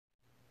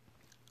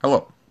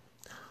Hello,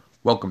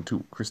 welcome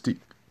to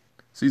Christique,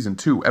 Season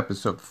 2,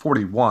 Episode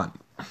 41.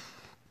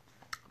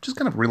 Just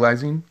kind of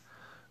realizing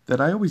that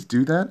I always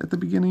do that at the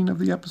beginning of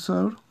the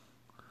episode.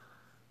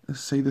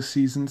 Say the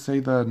season, say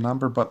the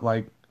number, but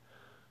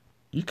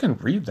you can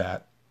read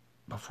that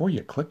before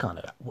you click on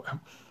it.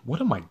 What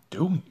am I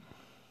doing?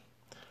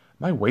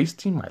 Am I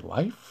wasting my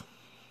life?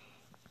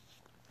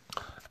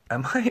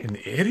 Am I an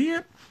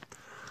idiot?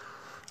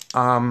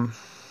 Well,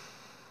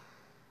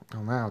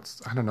 now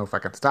I don't know if I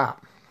can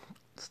stop.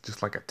 It's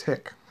just like a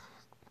tick.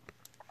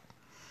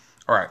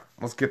 Alright,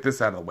 let's get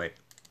this out of the way.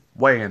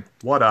 Weigh in.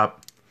 What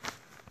up?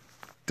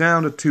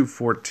 Down to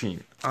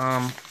 214.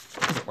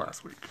 What was it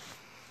last week?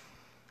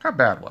 How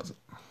bad was it?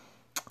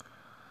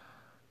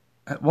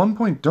 At one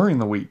point during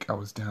the week, I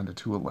was down to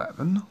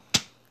 211.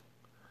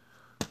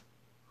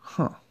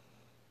 Huh.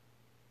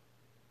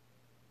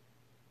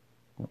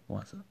 What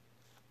was it?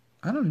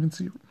 I don't even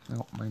see...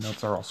 No, my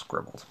notes are all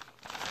scribbled.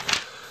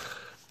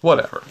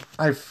 Whatever.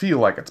 I feel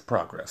like it's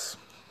progress.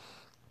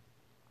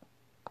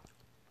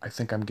 I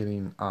think I'm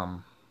getting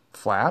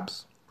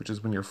flabs, which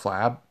is when your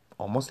flab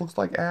almost looks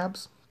like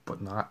abs,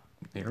 but not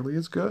nearly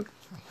as good.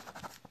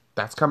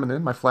 That's coming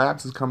in. My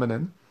flabs is coming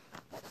in.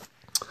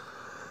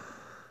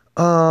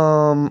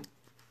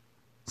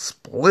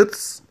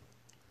 Splits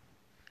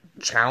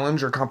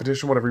challenge or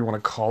competition, whatever you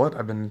want to call it.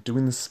 I've been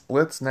doing the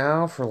splits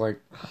now for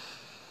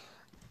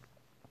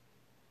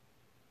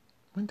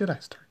when did I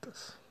start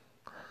this?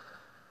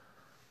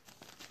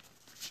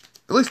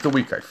 At least a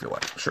week, I feel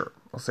like. Sure,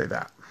 I'll say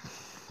that.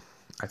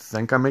 I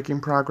think I'm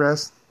making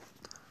progress.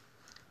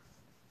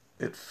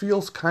 It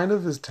feels kind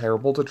of as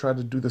terrible to try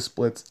to do the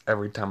splits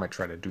every time I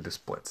try to do the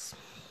splits.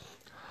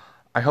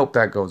 I hope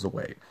that goes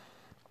away.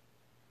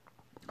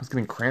 I was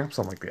getting cramps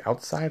on the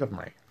outside of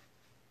my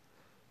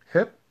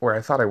hip, where I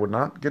thought I would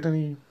not get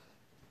any,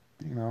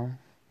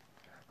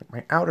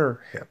 my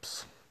outer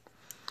hips.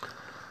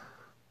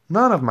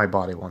 None of my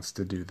body wants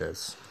to do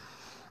this.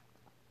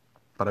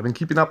 But I've been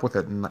keeping up with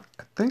it, and I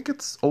think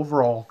it's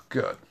overall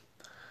good.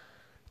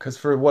 Because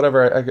for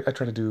whatever, I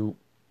try to do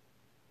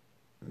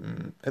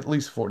at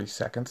least 40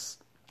 seconds.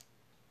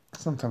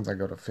 Sometimes I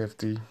go to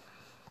 50.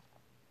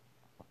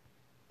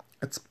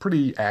 It's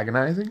pretty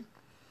agonizing.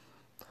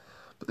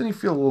 But then you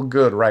feel a little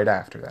good right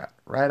after that.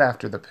 Right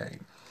after the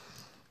pain.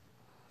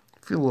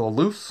 Feel a little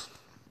loose.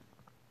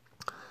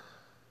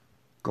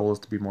 Goal is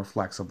to be more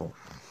flexible.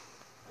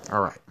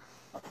 Alright.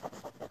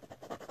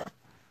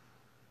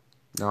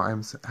 Now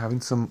I'm having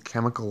some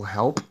chemical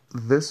help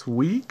this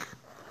week.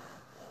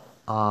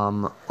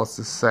 Let's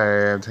just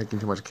say I'm taking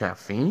too much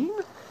caffeine.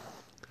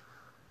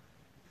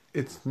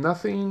 It's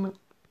nothing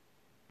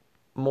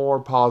more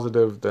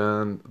positive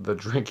than the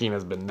drinking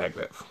has been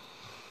negative.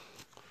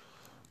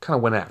 Kind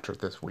of went after it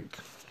this week.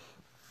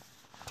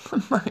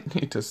 I might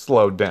need to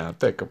slow down,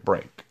 take a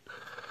break.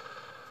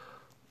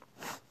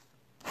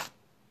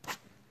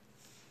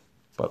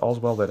 But all's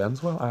well that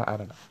ends well? I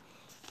don't know.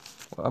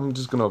 Well, I'm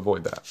just going to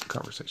avoid that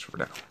conversation for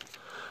now.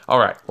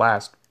 Alright,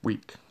 last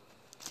week.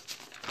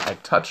 I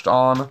touched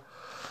on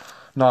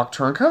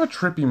Nocturne, kind of a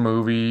trippy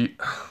movie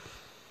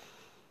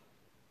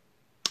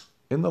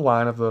in the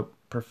line of the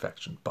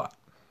perfection, but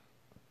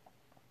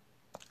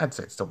I'd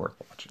say it's still worth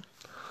watching.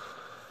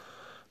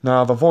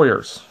 Now, The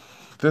Voyeurs.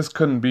 This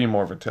couldn't be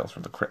more of a Tales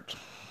from the Crypt.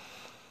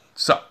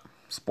 So,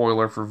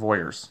 spoiler for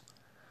Voyeurs.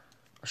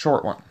 A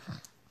short one.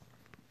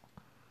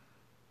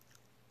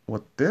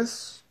 What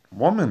this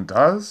woman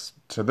does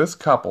to this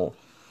couple...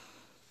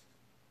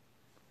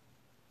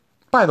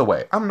 By the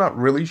way, I'm not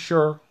really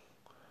sure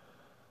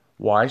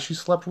why she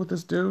slept with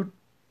this dude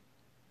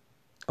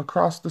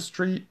across the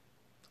street.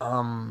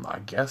 I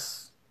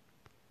guess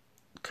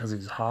because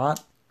he's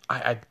hot.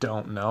 I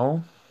don't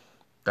know.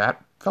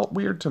 That felt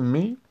weird to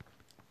me.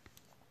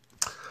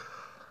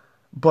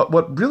 But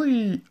what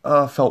really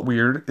felt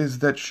weird is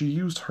that she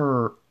used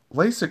her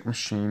LASIK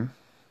machine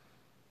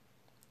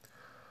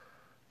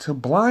to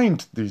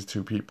blind these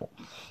two people.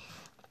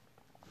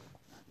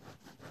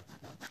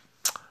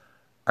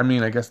 I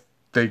mean, I guess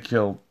they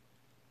killed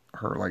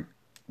her,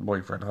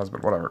 boyfriend,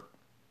 husband, whatever.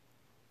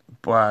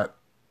 But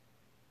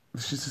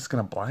she's just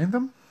gonna blind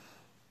them?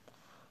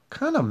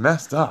 Kind of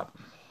messed up.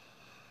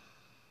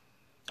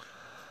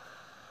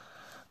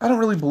 I don't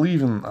really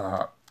believe in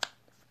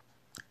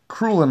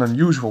cruel and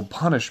unusual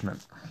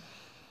punishment.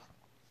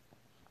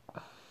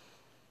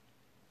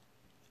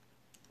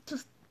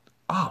 Just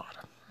odd.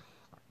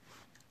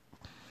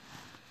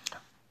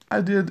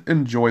 I did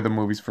enjoy the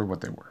movies for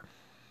what they were.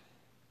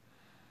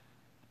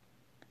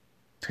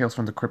 Tales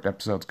from the Crypt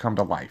episodes come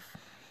to life.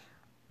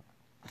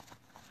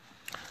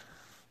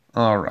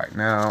 Alright,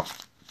 now,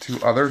 two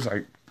others.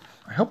 I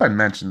hope I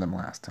mentioned them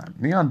last time.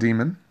 Neon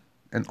Demon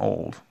and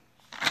Old.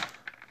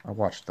 I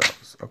watched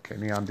those. Okay,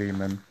 Neon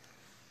Demon.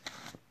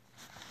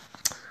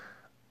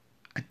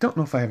 I don't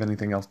know if I have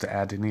anything else to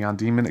add to Neon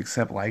Demon,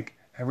 except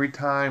every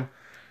time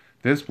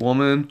this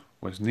woman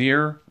was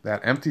near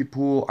that empty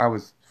pool, I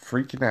was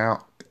freaking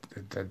out.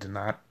 I did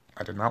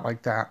not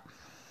like that.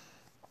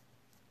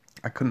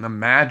 I couldn't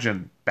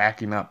imagine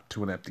backing up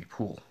to an empty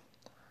pool.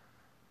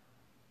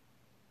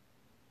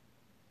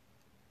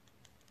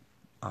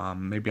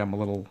 Maybe I'm a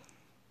little,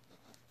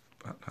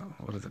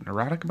 what is it,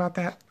 neurotic about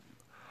that?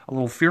 A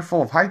little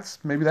fearful of heights.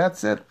 Maybe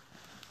that's it.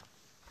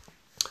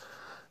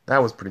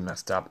 That was pretty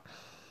messed up.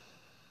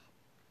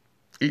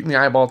 Eating the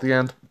eyeball at the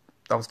end,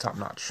 that was top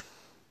notch.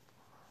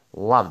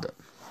 Loved it.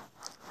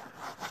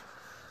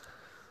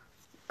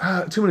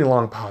 Too many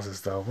long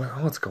pauses, though.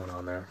 What's going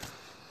on there?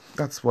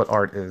 That's what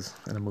art is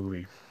in a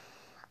movie.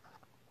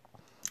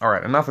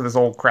 Alright, enough of this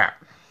old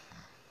crap.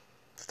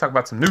 Let's talk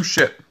about some new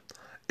shit.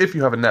 If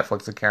you have a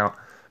Netflix account,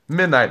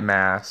 Midnight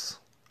Mass.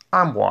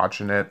 I'm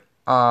watching it.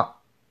 I'm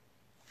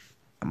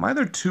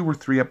either 2 or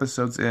 3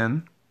 episodes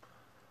in.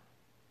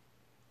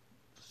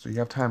 So you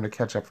have time to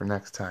catch up for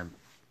next time.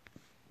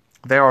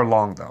 They are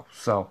long, though,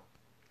 so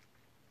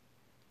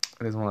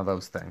it is one of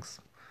those things.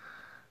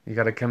 You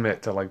gotta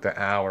commit to, like, the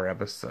hour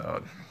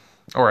episode.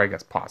 Or, I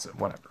guess, pause it,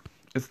 whatever.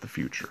 It's the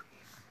future.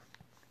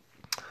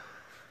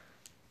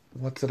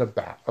 What's it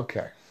about?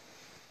 Okay.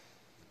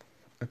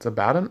 It's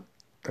about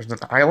there's an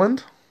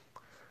island.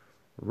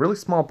 Really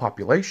small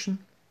population.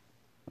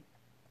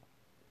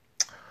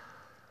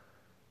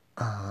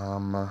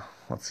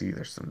 Let's see,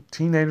 there's some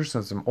teenagers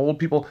and some old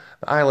people.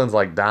 The island's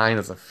like dying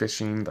as a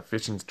fishing. The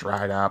fishing's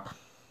dried up.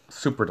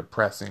 Super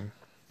depressing.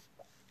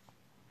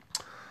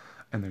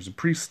 And there's a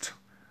priest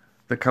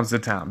that comes to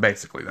town.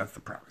 Basically, that's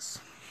the premise.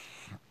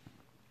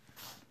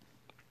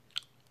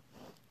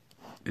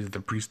 Is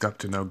the priest up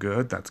to no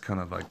good? That's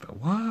kind of like the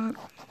what?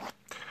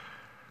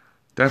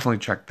 Definitely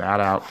check that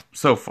out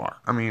so far.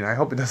 I mean, I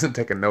hope it doesn't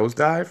take a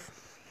nosedive.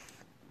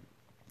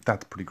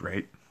 That's pretty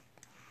great.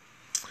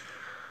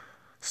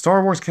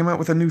 Star Wars came out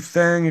with a new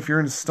thing. If you're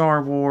into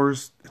Star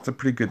Wars, it's a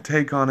pretty good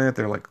take on it.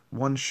 They're like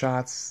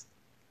one-shots.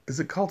 Is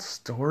it called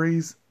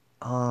stories?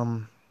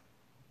 It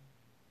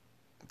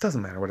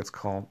doesn't matter what it's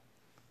called.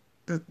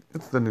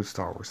 It's the new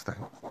Star Wars thing.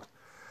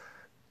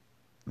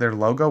 Their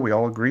logo, we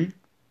all agree,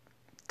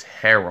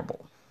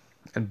 terrible.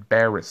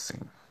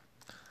 Embarrassing.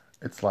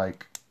 It's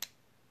like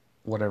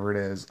whatever it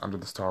is under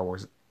the Star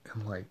Wars,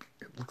 and like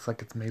it looks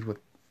like it's made with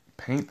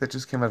paint that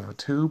just came out of a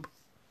tube.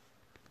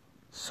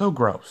 So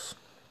gross.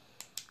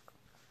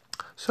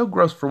 So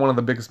gross for one of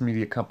the biggest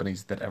media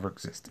companies that ever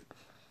existed.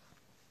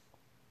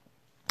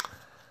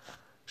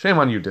 Shame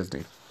on you,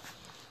 Disney.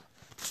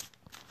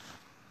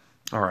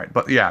 Alright,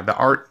 but yeah, the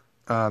art,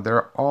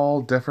 they're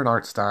all different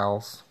art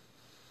styles.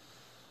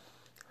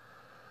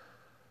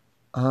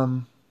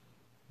 Really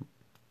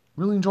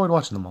enjoyed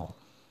watching them all.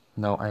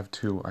 No, I have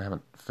 2 I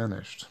haven't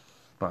finished.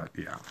 But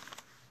yeah.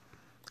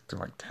 They're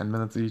like 10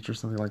 minutes each or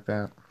something like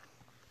that.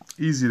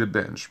 Easy to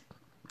binge.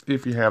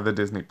 If you have the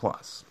Disney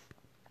Plus.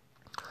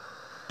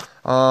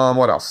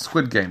 What else?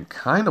 Squid Game.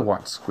 Kinda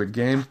watched Squid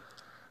Game.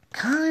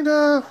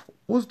 Kinda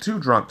was too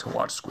drunk to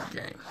watch Squid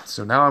Game.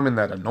 So now I'm in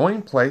that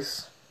annoying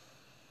place.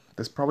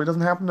 This probably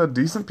doesn't happen to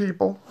decent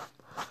people.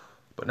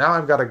 But now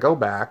I've got to go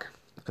back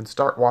and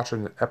start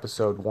watching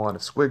episode 1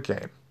 of Squid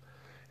Game.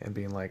 And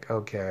being like,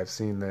 okay, I've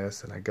seen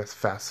this, and I guess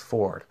fast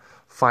forward.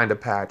 Find a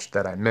patch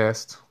that I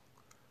missed.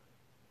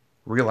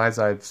 Realize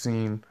I've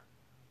seen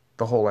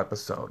the whole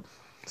episode.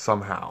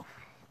 Somehow.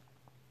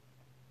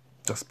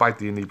 Despite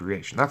the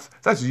inebriation.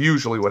 That's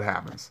usually what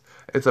happens.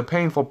 It's a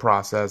painful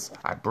process.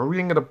 I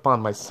bring it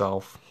upon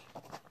myself.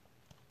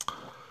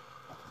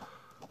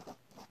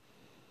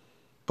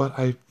 But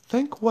I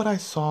think what I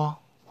saw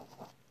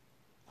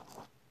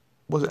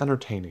was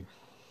entertaining.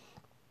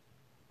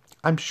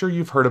 I'm sure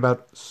you've heard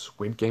about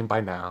Squid Game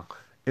by now.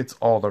 It's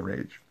all the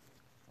rage.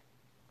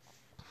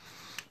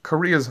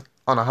 Korea's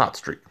on a hot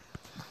streak.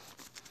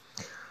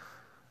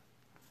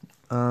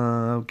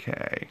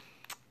 Okay.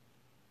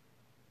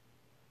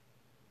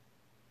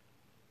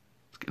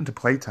 Let's get into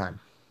playtime.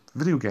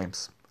 Video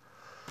games.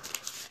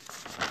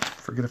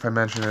 Forget if I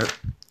mentioned it.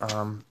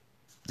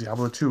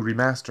 Diablo 2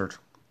 remastered.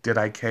 Did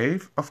I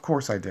cave? Of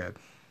course I did.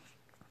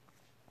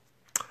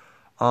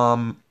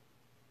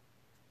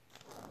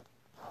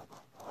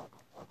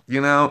 You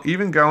know,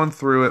 even going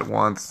through it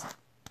once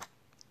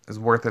is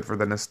worth it for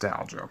the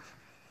nostalgia.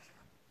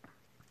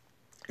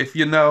 If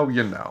you know,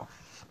 you know.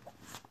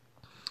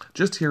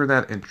 Just hear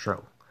that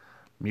intro.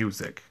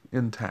 Music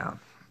in town.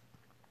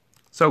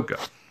 So good.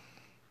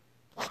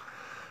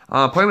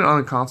 Playing it on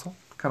a console,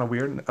 kind of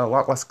weird. A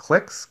lot less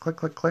clicks. Click,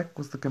 click, click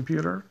was the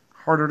computer.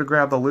 Harder to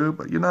grab the loot,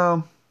 but you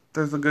know,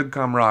 there's a good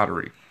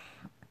camaraderie.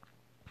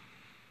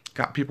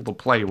 Got people to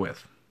play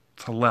with,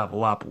 to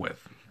level up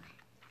with.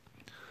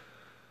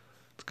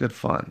 It's good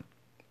fun.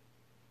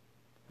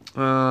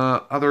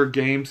 Other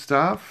game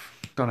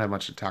stuff. Don't have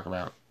much to talk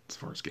about as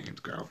far as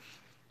games go.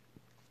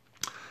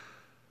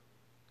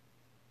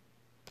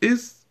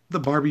 Is the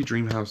Barbie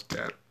Dreamhouse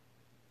dead?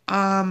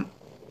 I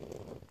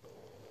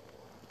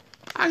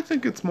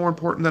think it's more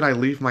important that I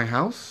leave my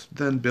house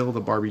than build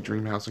a Barbie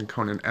Dreamhouse in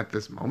Conan at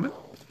this moment.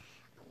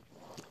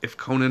 If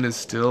Conan is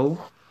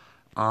still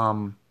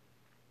a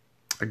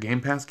Game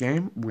Pass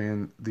game,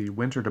 when the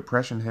winter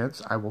depression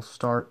hits, I will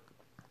start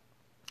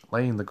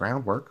laying the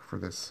groundwork for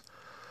this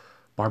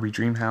Barbie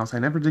Dreamhouse. I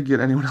never did get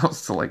anyone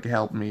else to like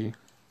help me,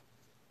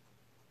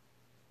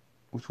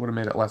 which would have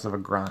made it less of a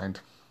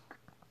grind.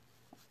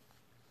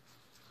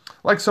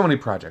 Like so many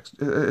projects,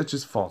 it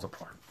just falls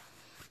apart.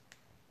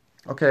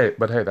 Okay,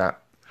 but hey,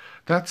 that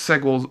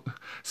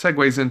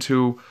segues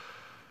into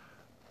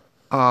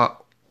uh,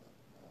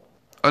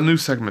 a new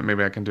segment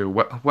maybe I can do.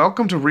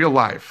 Welcome to real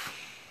life.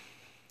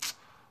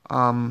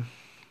 Not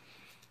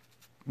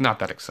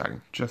that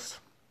exciting. Just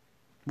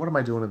what am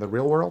I doing in the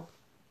real world?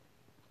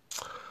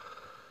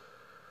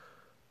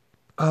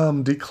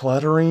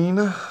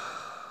 Decluttering.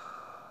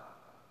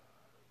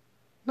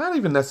 Not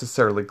even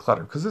necessarily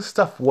clutter, because this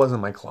stuff was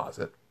in my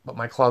closet, but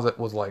my closet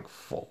was like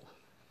full.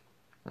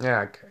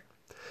 Yeah, okay.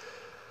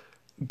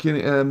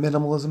 Getting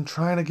minimalism,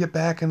 trying to get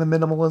back into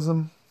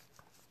minimalism.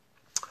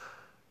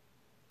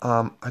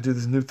 I do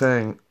this new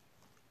thing.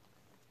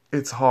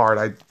 It's hard.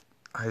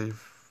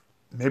 I've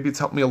maybe it's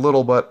helped me a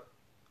little, but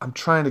I'm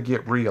trying to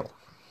get real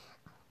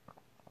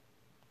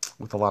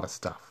with a lot of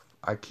stuff.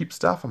 I keep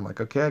stuff. I'm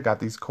like, okay, I got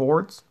these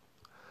cords.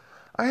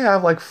 I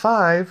have like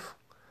 5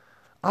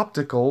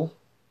 optical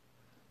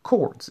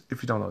cords.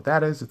 If you don't know what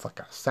that is, it's like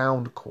a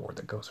sound cord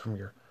that goes from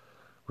your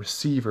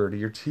receiver to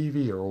your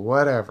TV or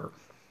whatever.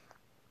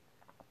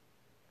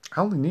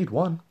 I only need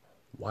one.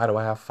 Why do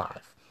I have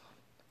 5?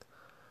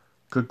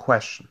 Good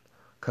question.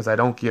 Because I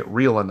don't get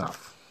real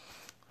enough.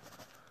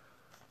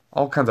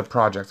 All kinds of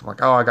projects. I'm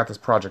like, oh, I got this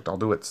project. I'll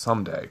do it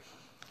someday.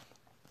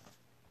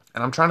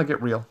 And I'm trying to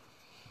get real.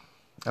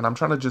 And I'm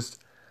trying to just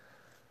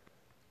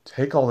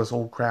take all this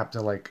old crap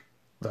to like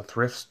the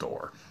thrift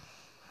store.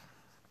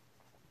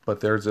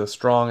 But there's a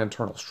strong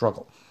internal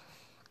struggle.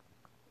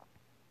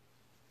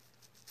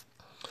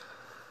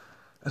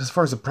 And as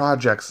far as the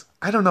projects,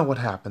 I don't know what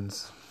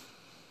happens.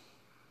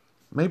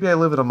 Maybe I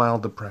live in a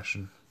mild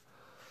depression.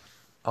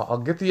 I'll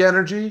get the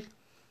energy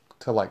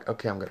to like,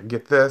 okay, I'm going to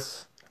get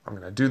this. I'm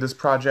going to do this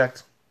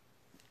project.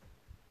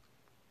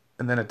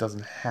 And then it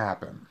doesn't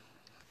happen.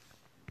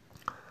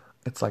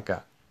 It's like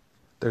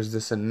there's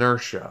this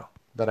inertia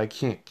that I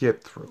can't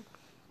get through.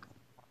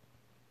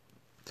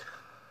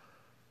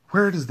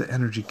 Where does the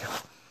energy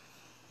come?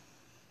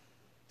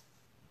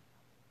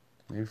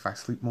 Maybe if I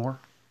sleep more,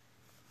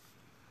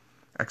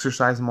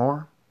 exercise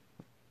more,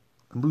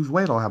 and lose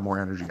weight, I'll have more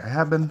energy. I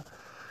have been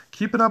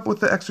keeping up with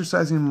the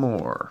exercising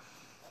more.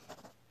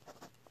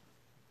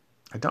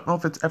 I don't know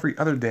if it's every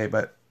other day,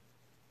 but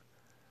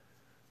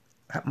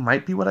that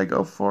might be what I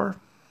go for.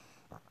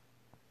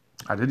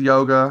 I did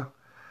yoga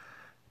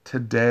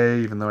today,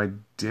 even though I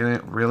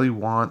didn't really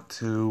want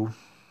to.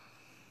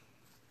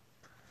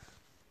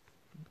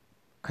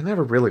 I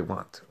never really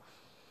want to.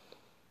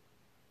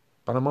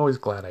 But I'm always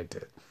glad I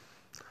did.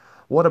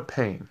 What a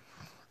pain.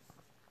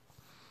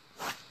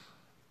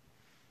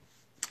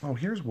 Oh,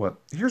 here's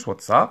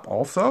what's up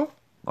also.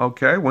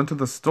 Okay, went to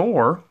the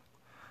store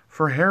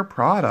for hair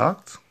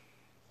product.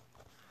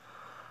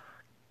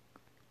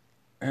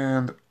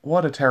 And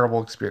what a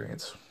terrible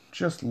experience.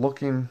 Just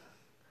looking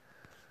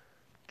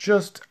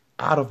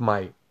out of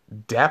my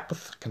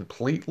depth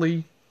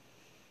completely.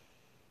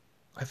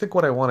 I think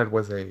what I wanted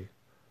was a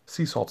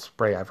sea salt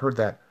spray. I've heard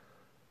that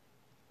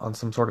on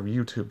some sort of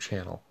YouTube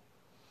channel.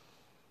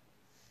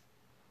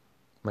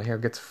 My hair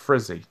gets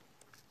frizzy.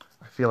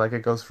 I feel like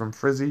it goes from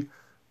frizzy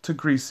to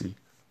greasy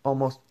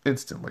almost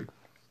instantly.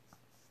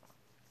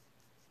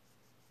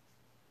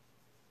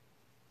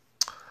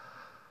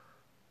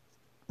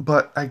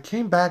 But I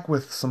came back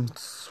with some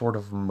sort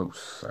of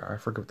mousse. I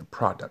forget what the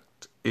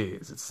product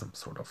is. It's some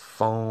sort of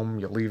foam.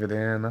 You leave it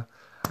in.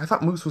 I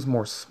thought mousse was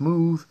more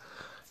smooth.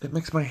 It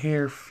makes my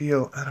hair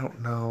feel, I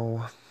don't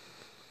know,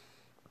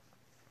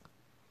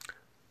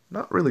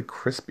 not really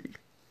crispy.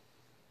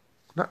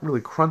 Not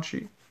really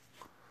crunchy.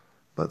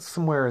 But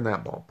somewhere in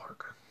that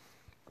ballpark.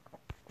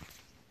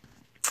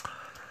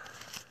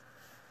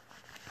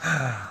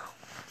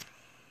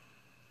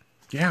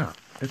 Yeah,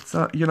 it's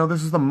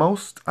this is the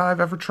most I've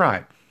ever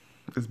tried.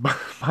 Is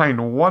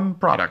buying one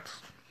product,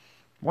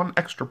 one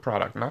extra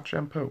product, not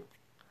shampoo,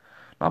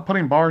 not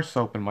putting bar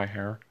soap in my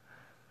hair,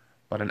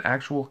 but an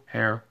actual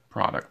hair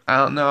product. I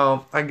don't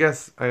know. I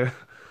guess in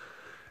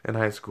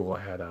high school I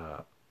had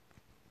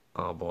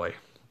oh boy,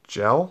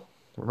 gel.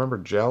 Remember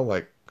gel?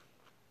 Like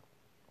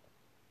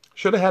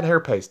should have had hair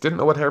paste. Didn't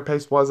know what hair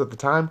paste was at the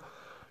time.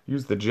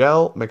 Use the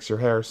gel. Makes your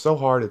hair so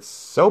hard. It's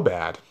so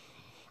bad.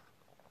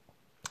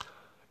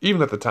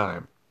 Even at the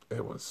time,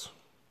 it was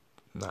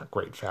not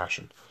great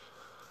fashion.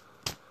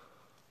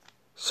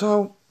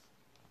 So,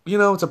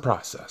 it's a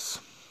process.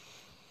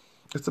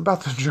 It's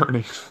about the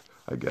journey,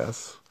 I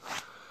guess.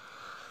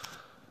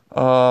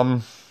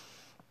 All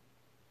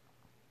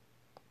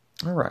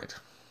right.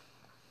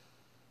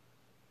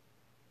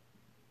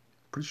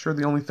 Pretty sure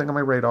the only thing on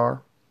my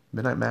radar,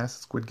 Midnight Mass,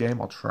 Squid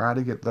Game. I'll try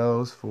to get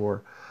those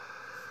for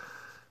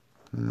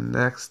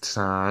next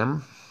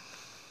time.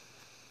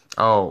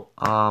 Oh,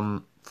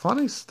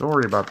 funny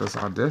story about this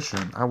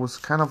audition. I was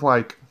kind of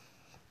like,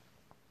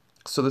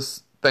 so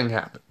this thing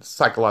happened,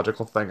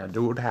 psychological thing. I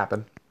knew it would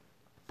happen.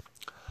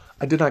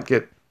 I did not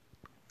get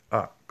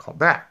called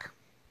back,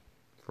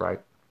 right?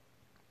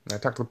 And I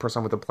talked to the person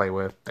I went to play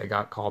with. They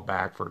got called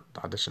back for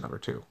audition number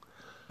 2.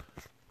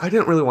 I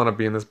didn't really want to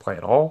be in this play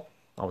at all.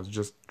 I was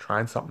just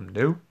trying something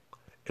new.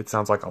 it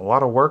sounds like a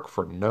lot of work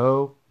for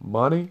no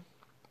money.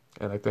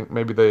 And I think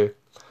maybe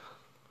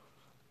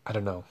I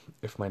don't know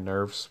if my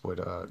nerves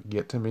would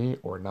get to me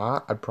or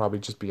not. I'd probably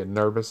just be a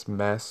nervous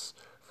mess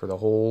for the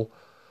whole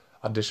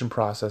audition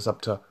process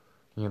up to,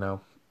 you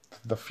know,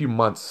 the few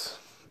months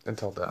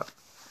until the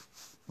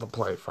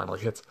play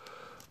finally hits.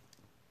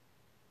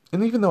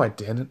 And even though I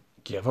didn't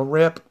give a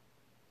rip,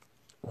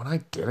 when I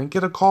didn't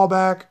get a call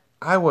back,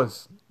 I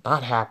was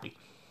not happy.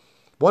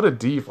 What a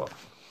diva.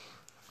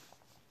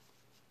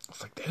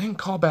 It's like, they didn't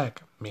call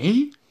back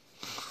me?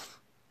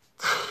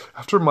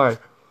 After my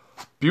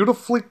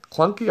beautifully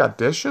clunky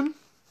audition?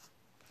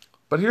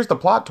 But here's the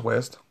plot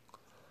twist.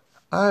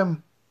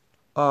 I'm,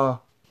 uh,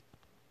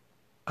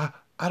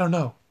 I don't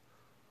know,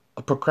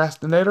 a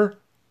procrastinator?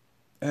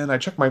 And I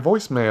checked my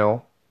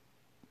voicemail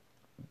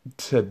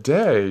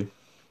today,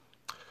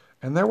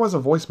 and there was a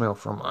voicemail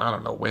from I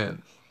don't know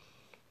when,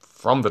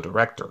 from the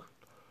director,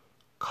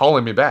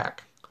 calling me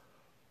back.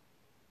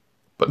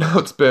 But now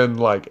it's been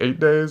like 8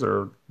 days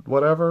or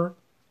whatever.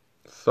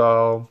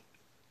 So,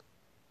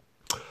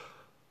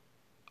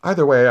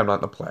 either way, I'm not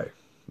in the play.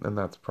 And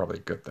that's probably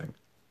a good thing.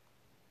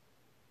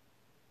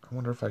 I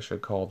wonder if I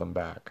should call them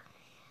back.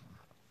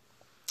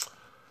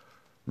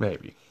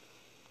 Maybe.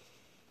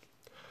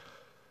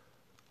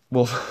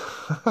 Well,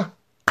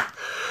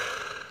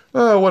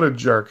 oh, what a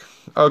jerk.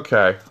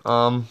 Okay.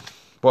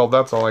 Well,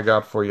 that's all I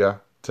got for you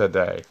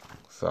today.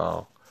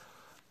 So,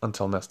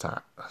 until next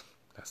time.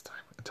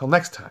 Until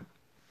next time.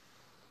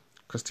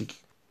 Christy.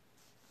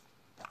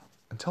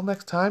 Until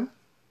next time.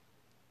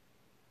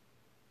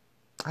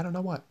 I don't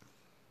know what.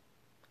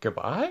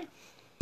 Goodbye?